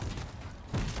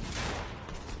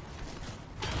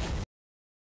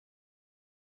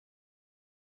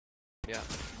 Yeah.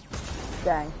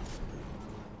 Dang.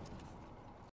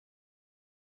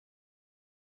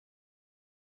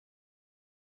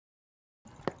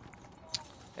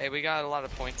 Hey, we got a lot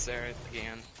of points there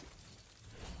again.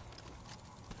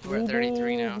 We're We at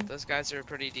 33 now. did. Those guys are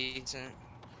pretty decent.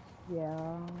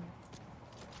 Yeah.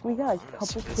 We got a I'm gonna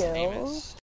see couple what his name kills.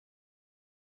 is.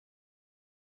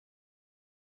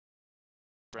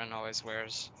 Bren always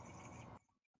wears.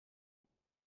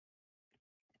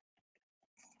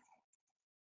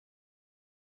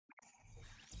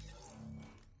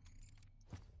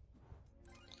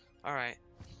 Alright.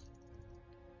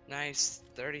 Nice.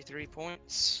 33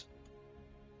 points.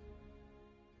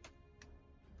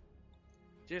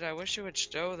 Dude, I wish it would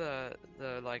show the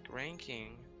like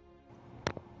ranking.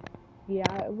 Yeah,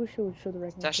 I wish it would show the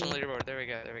ranking Session too. leaderboard. There we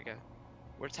go.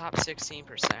 We're top 16%.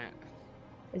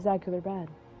 Is that good or bad?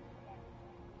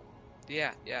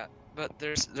 Yeah. But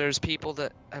there's people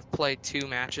that have played 2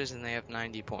 matches and they have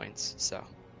 90 points. So.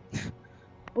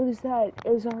 What is that?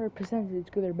 Is our percentage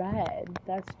good or bad?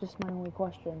 That's just my only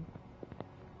question.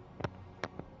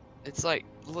 It's like,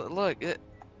 look,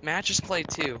 matches played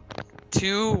 2.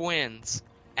 2 wins.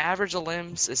 Average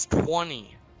elims is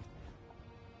 20.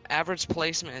 Average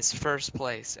placement is first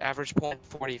place. Average point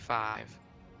 45.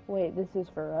 Wait, this is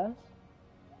for us?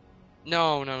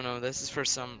 No. This is for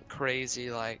some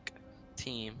crazy like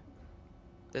team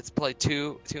that's played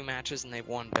two matches and they've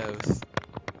won both.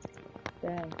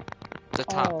 Dang. The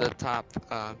top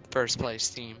first place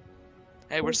team.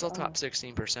 Hey, we're Where's still top us?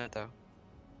 16% though.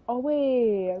 Oh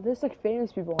wait, there's like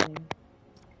famous people on here.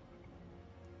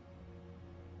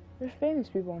 There's famous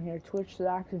people on here. Twitch the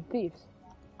Active Thieves.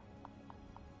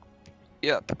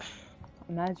 Yep.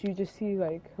 Imagine you just see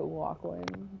like Lachlan,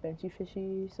 Benchy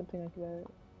Fishy, something like that.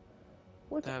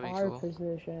 What's That'd be our cool.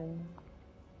 position?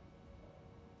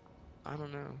 I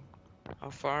don't know.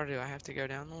 How far do I have to go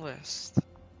down the list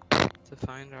to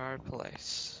find our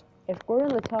place? If we're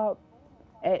in the top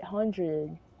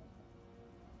 800,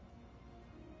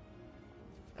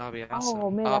 That'll be awesome.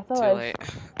 Oh man, Oh, too late.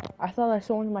 I thought I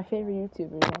saw one of my favorite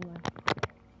YouTubers.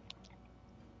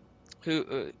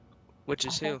 Who? Which I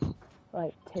is thought who?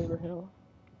 like Tabor Hill,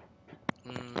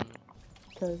 Mm,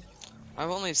 cause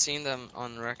I've only seen them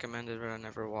on recommended, but I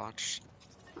never watched.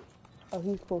 oh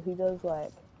he's cool. He does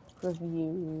like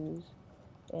reviews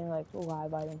and like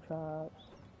live item shops,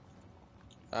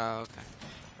 Oh, okay.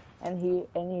 and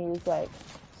he's like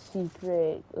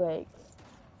secret like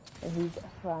and he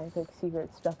finds like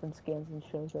secret stuff and skins and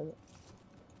shows it.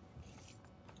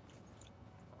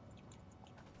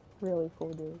 Really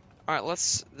cool dude. All right,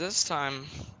 let's. This time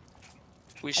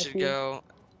we I should see. go.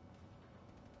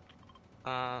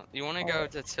 You want to Oh, go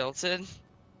to Tilted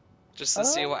just to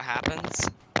see uh, what happens?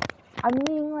 I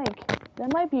mean, like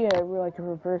that might be a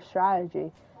reverse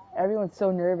strategy. Everyone's so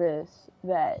nervous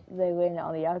that they land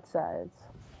on the outsides,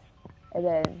 and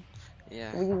then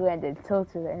Yeah. we landed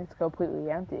tilted and it's completely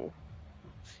empty.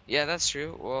 Yeah, that's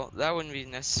true. Well, that wouldn't be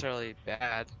necessarily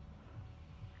bad.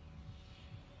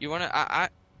 You wanna,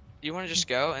 you wanna just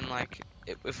go and like,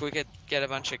 if we could get a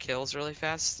bunch of kills really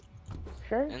fast,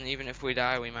 Sure, and even if we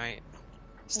die, we might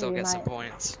still we get some might.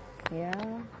 points. Yeah.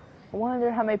 I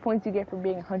wonder how many points you get for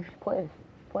being 100th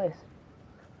place.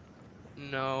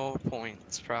 No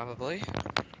points, probably.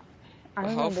 I But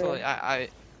remember. hopefully, I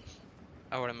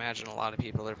would imagine a lot of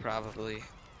people are probably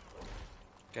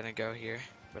gonna go here,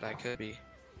 but I could be.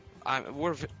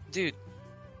 Dude,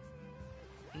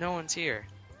 no one's here.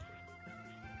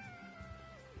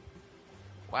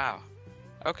 Wow.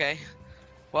 Okay.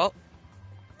 Well,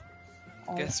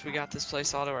 guess we got this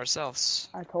place all to ourselves.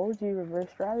 I told you, reverse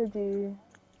strategy.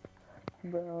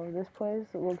 Bro, this place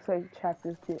looks like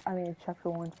chapter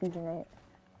 1, season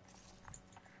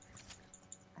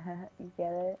 8. You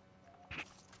get it?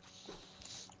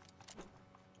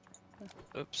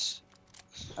 Oops.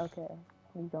 Okay,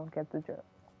 you don't get the joke.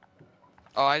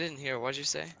 Oh, I didn't hear. What'd you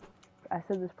say? I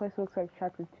said this place looks like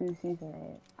chapter 2, season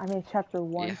 8. Chapter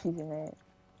 1, Yeah. season 8.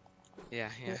 Yeah,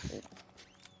 yeah.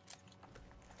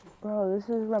 Bro, this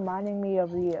is reminding me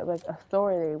of like a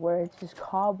story where it's just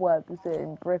cobwebs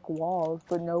and brick walls,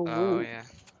 but no Oh, loot. yeah.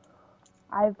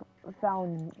 I've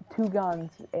found 2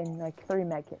 guns and like 3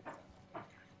 medkits.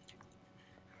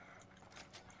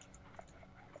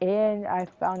 And I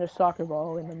found a soccer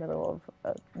ball in the middle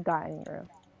of a dining room.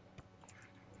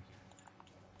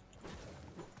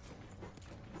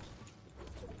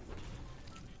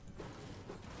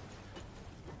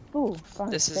 Ooh, found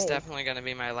a This is space. definitely gonna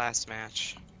be my last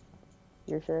match.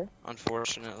 You're sure?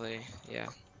 Unfortunately, yeah.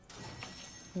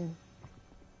 Hmm.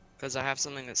 Because I have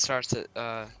something that starts at,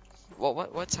 well,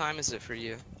 what time is it for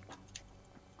you?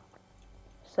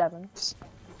 7.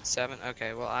 7?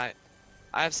 Okay, well, I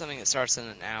have something that starts in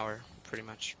an hour, pretty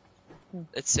much. Hmm.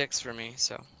 It's 6 for me,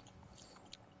 so.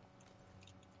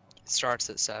 It starts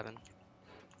at 7.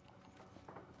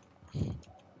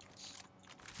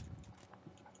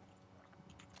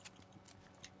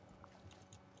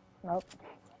 Nope.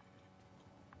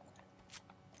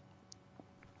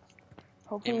 And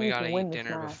Hopefully we we gotta can eat win this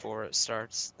dinner match. before it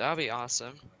starts. That'll be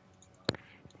awesome.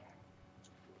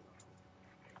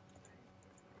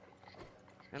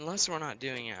 Unless we're not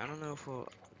doing it. I don't know if we'll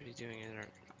be doing it or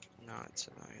not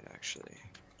tonight, actually.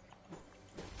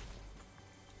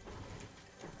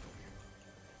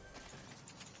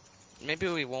 Maybe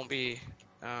we won't be,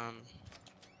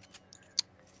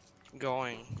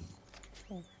 going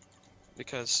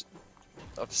because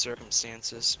of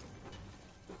circumstances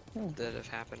that have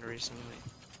happened recently.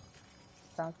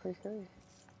 Sounds pretty serious.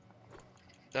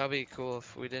 That'll be cool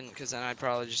if we didn't, because then I'd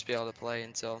probably just be able to play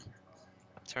until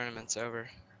tournament's over.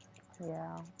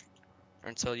 Yeah. Or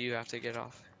until you have to get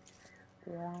off.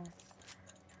 Yeah.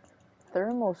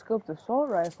 Thermal scoped assault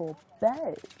rifle.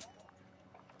 Bet.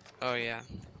 Oh yeah,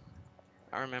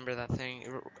 I remember that thing.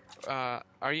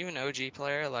 Are you an OG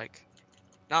player? Like,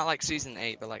 not like season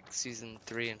 8, but like season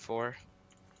 3 and 4,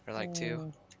 or like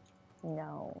 2?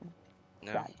 No.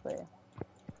 No. Sadly.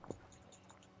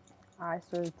 I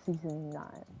started season 9.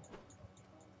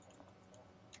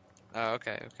 Oh,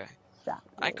 okay, okay. Sadly.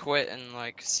 I quit in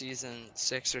like season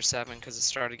 6 or 7 because it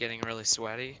started getting really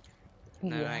sweaty,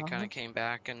 and then I Yeah. kind of came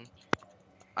back, and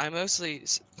I mostly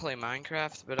play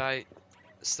Minecraft, but I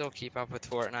still keep up with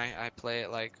Fortnite. I play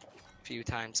it like a few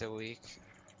times a week.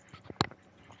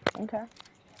 Okay.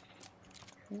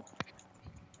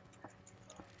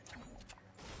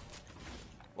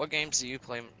 What games do you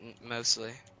play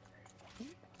mostly?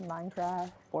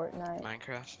 Minecraft, Fortnite,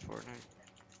 Minecraft,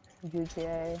 Fortnite.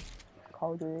 GTA,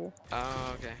 Call of Duty.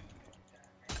 Oh, okay.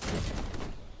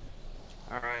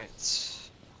 Alright.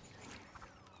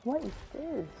 What is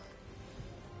this?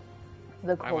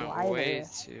 The I went way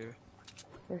collider. too.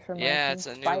 There's some Yeah, mansions.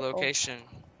 it's a new Fight. Oh, location.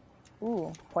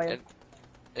 ooh, player.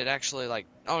 It actually like.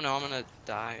 Oh no, I'm gonna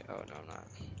die. Oh no, I'm not.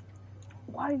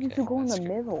 Why did Okay, you go in the that's good.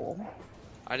 middle?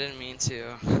 I didn't mean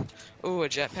to. Ooh, a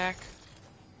jetpack.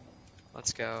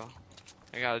 Let's go.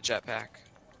 I got a jetpack.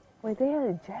 Wait, they had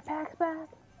a jetpacks back?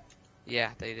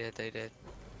 Yeah, they did. They did.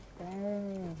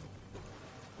 Dang.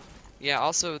 Yeah.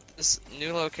 Also, this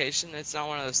new location. It's not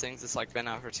one of those things that's like been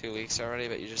out for 2 weeks already,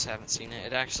 but you just haven't seen it.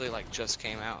 It actually like just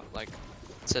came out like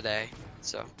today.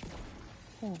 So.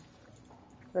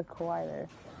 The collider.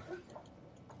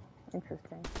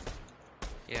 Interesting.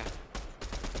 Yeah.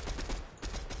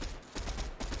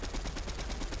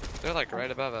 They're like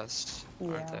right above us,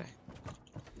 aren't Yeah. they?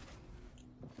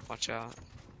 Watch out.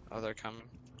 Oh, they're coming.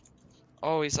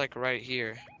 Oh, he's like right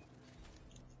here.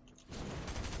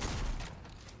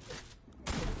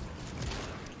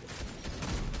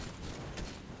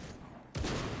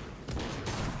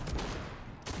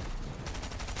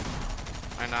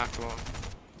 I knocked one.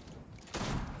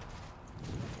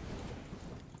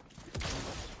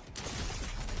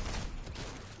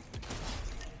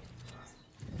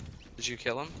 Did you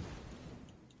kill him?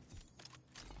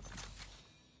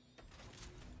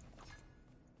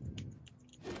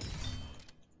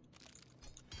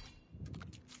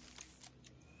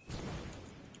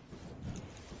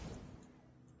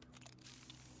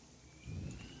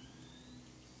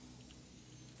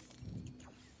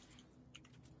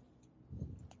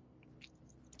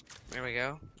 There we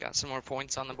go. Got some more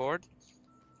points on the board.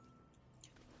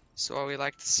 So what we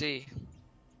like to see.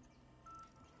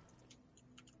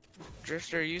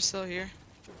 Drifter, are you still here?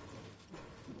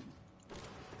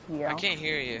 Yeah. I can't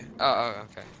hear you. Oh,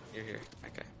 okay. You're here.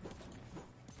 Okay.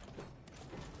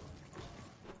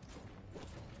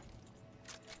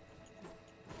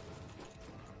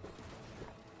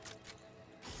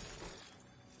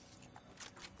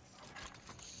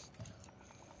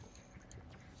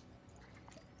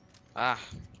 Ah,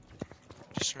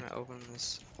 just trying to open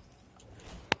this.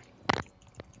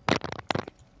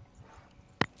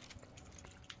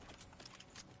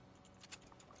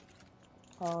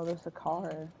 Oh, there's a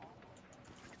car.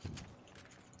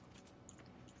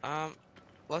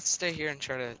 Let's stay here and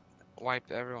try to wipe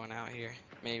everyone out here.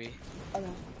 Maybe. Okay.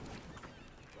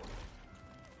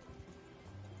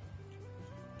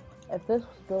 If this was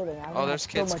building, I Oh, would have there's so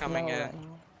kids much coming metal in right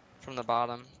now. from the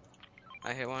bottom.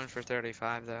 I hit one for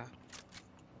 35 though.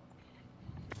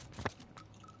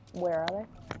 Where are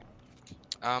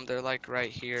they? They're like right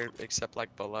here, except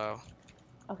like below.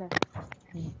 Okay.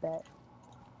 Bet.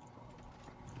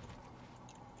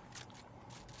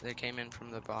 They came in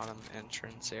from the bottom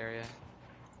entrance area.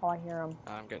 Oh, I hear them.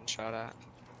 I'm getting shot at.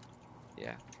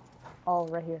 Yeah. Oh,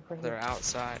 right here, right They're here.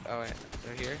 outside. Oh wait,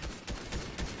 they're here?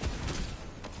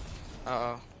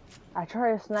 Uh-oh. I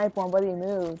tried to snipe one, but he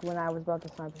moved when I was about to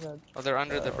snipe his head. Oh, they're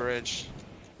under the bridge.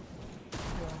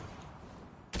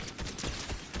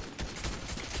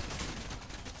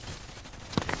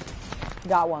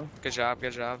 Got one. Good job,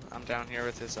 good job. I'm down here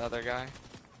with this other guy.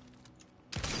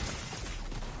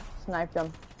 Sniped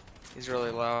him. He's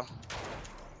really low.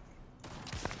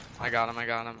 I got him, I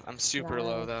got him. I'm super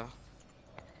low Nice. though.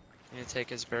 I need to take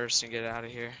his burst and get out of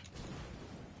here.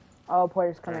 Oh,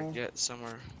 player's Or coming. get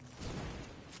somewhere.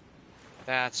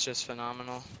 That's just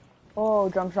phenomenal. Oh,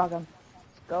 drum shotgun.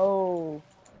 Let's go.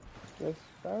 Yes,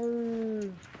 sir.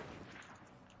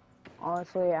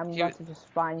 Honestly, I'm about to just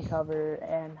find cover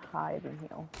and hide and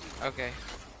heal. Okay.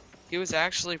 He was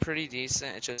actually pretty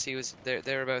decent. It's just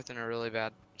they were both in a really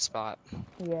bad spot.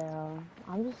 Yeah,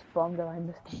 I'm just bummed that I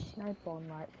missed that snipe on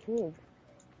my pig.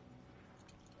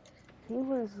 He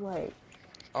was like,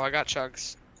 Oh, I got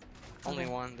chugs. Only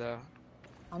Okay. one though.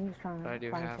 I'm just trying But I to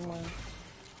do find have somewhere. one.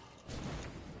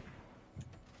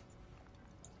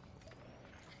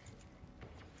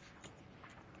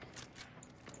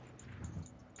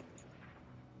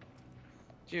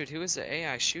 Dude, who is the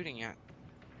AI shooting at?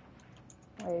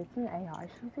 Wait, it's an AI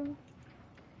shooting?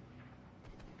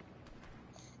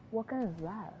 What gun is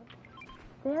that?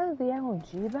 They have the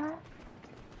LMG back?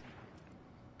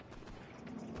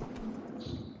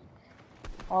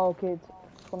 Oh, kids,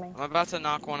 swimming. I'm about to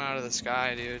knock one out of the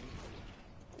sky, dude.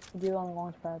 Do it on the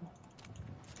launch pad.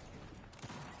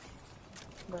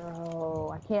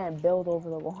 Bro, I can't build over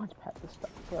the launch pad to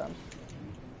stop them.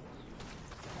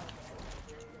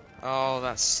 Oh,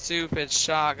 that stupid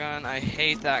shotgun. I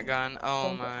hate that gun.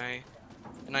 Oh my.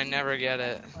 And I never get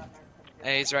it.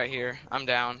 Hey, he's right here. I'm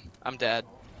down. I'm dead.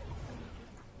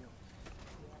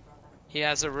 He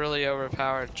has a really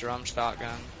overpowered drum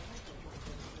shotgun.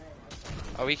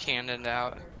 Oh, he cannoned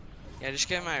out. Yeah, just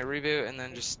get my reboot and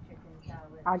then just...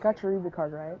 I got your reboot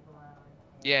card, right?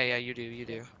 Yeah, you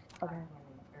do. Okay.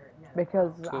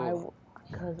 because Cool.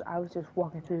 I was just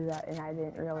walking through that and I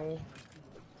didn't really.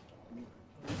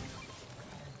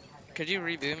 Could you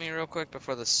reboot me real quick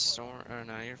before the storm? Oh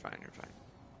no, you're fine. You're fine.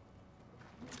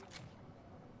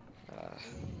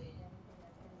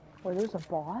 Wait, there's a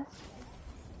boss?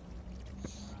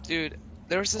 Dude,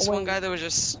 there was Oh this one wait. guy that was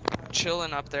just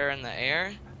chilling up there in the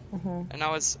air, Mhm. and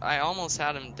I almost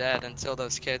had him dead until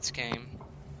those kids came.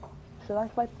 Should I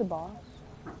fight the boss?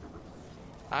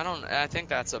 I think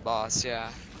that's a boss, yeah.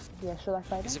 Yeah, should I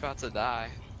fight He's him? about to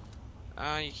die.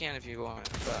 You can if you want,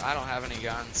 but I don't have any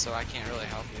guns, so I can't really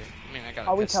help you. I mean, I got a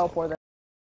Are we pistol, teleported?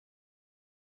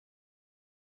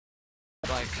 but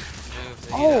like, move to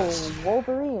eat us. Oh,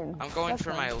 Wolverine. I'm going That's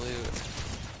for nice. my loot.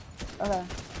 Okay.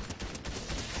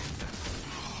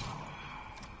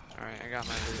 Alright, I got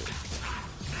my loot.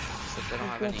 Except I don't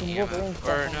Let's have get some any ammo. Wolverine stuff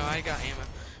Or on no, me. I got ammo.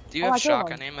 Do you Oh, have I killed him.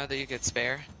 shotgun ammo that you could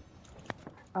spare?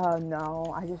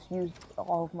 No, I just used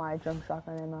all of my jump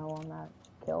shotgun ammo on that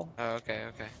kill. Oh, okay,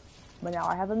 okay. But now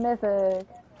I have a mythic.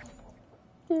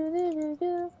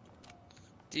 Do.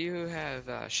 Do you have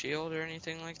shield or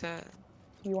anything like that?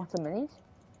 You want some minis?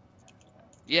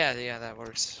 Yeah, yeah, that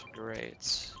works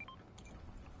great.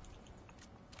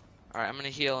 Alright, I'm gonna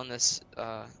heal in this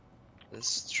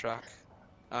truck.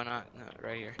 Oh, no,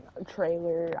 right here. A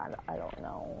trailer? I don't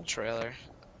know. Trailer.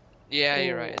 Yeah,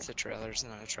 you're right. Ooh. It's a trailer. It's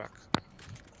not a truck.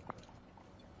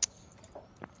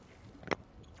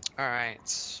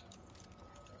 Alright.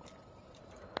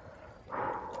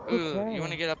 Ooh, you want Okay.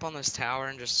 to get up on this tower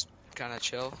and just kind of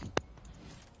chill?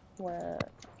 Where?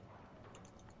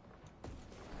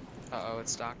 Uh-oh,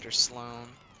 it's Dr. Sloan.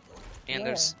 And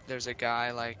Where? there's a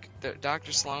guy like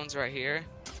Dr. Sloan's right here.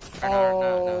 Or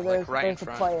no, Oh, like right in there's a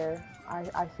front. player.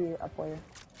 I see a player.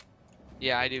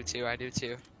 Yeah, I do too. I do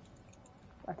too.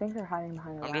 I think they're hiding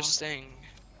behind a I'm rock. just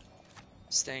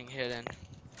staying hidden.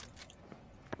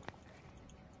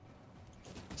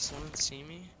 Someone see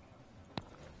me?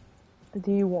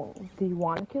 Do you want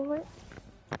to kill it?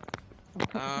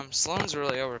 Sloan's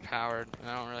really overpowered, and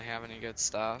I don't really have any good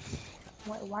stuff.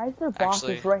 Why is their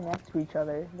Actually, bosses right next to each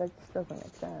other? That just doesn't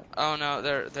make sense. oh no,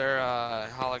 they're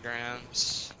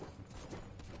holograms.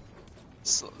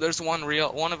 So, there's one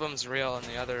of them's real, and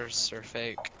the others are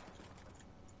fake.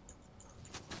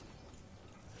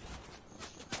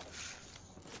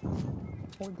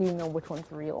 Well, do you know which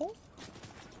one's real?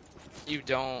 You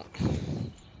don't,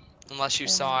 unless you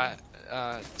saw it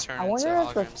turn I into wonder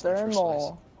if the holograms in the first place.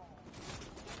 thermal.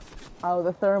 Oh,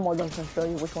 the thermal doesn't show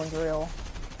you which one's real.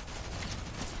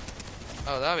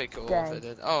 Oh, that'd be cool if it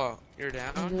did. Oh, you're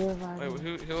down? Wait,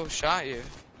 who shot you?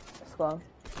 Slow.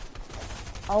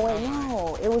 Oh wait, Oh my.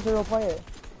 no, it was a real player.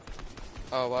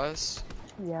 Oh, it was?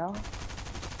 Yeah.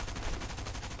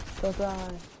 So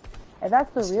God. If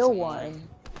that's the This is real annoying. one.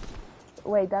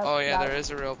 Wait, Oh yeah, there is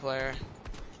a real player.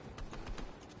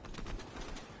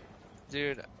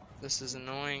 Dude, this is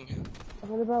annoying.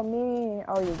 What about me?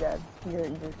 Oh, you're dead. You're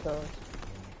toast.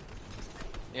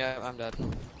 Yeah, I'm dead.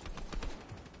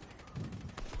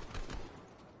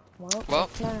 Well,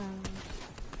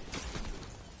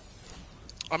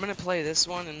 I'm gonna play this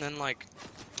one and then like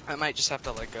I might just have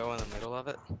to let go in the middle of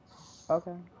it.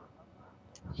 okay.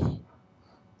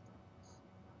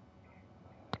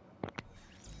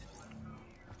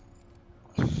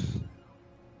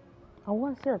 I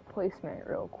want to see a replacement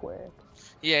real quick.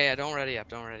 Yeah, don't ready up,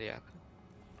 don't ready up.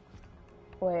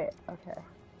 Wait, okay.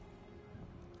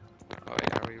 Oh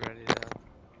yeah, are we ready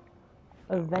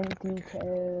to? Event Okay.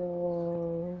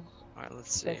 details. Alright,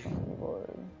 let's see. Session board.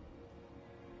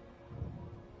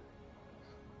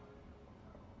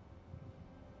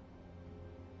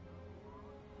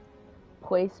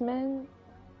 Placement.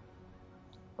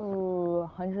 Ooh,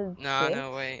 106.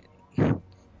 No, wait.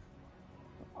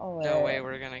 Oh, No way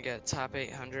we're gonna get top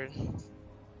 800.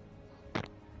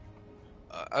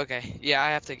 Okay, yeah, I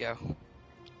have to go.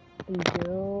 You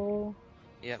do?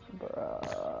 Yep. Bruh.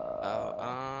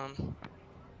 Oh,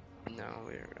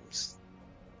 no,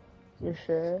 You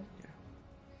sure?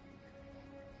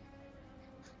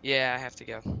 yeah, I have to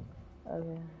go.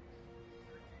 Okay.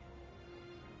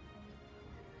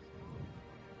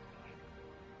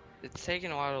 It's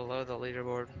taking a while to load the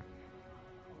leaderboard.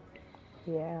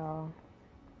 Yeah.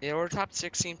 Yeah, we're top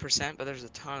 16%, but there's a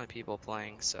ton of people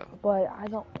playing, so. But I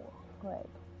don't,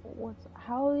 like,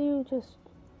 how do you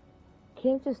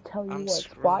can't just tell you I'm what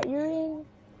spot you're scrolling. in?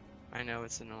 I know,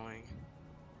 it's annoying.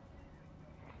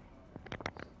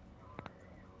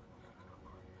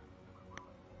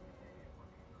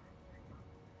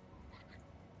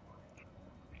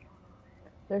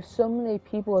 There's so many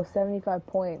people with 75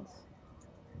 points.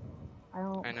 I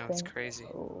know, it's crazy.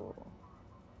 Oh.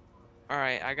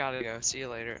 Alright, I gotta go. See you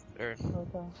later. Or,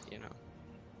 Okay. you know.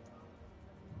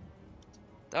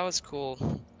 That was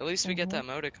cool. At least we get Mhm. that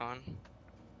emoticon.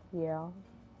 Yeah.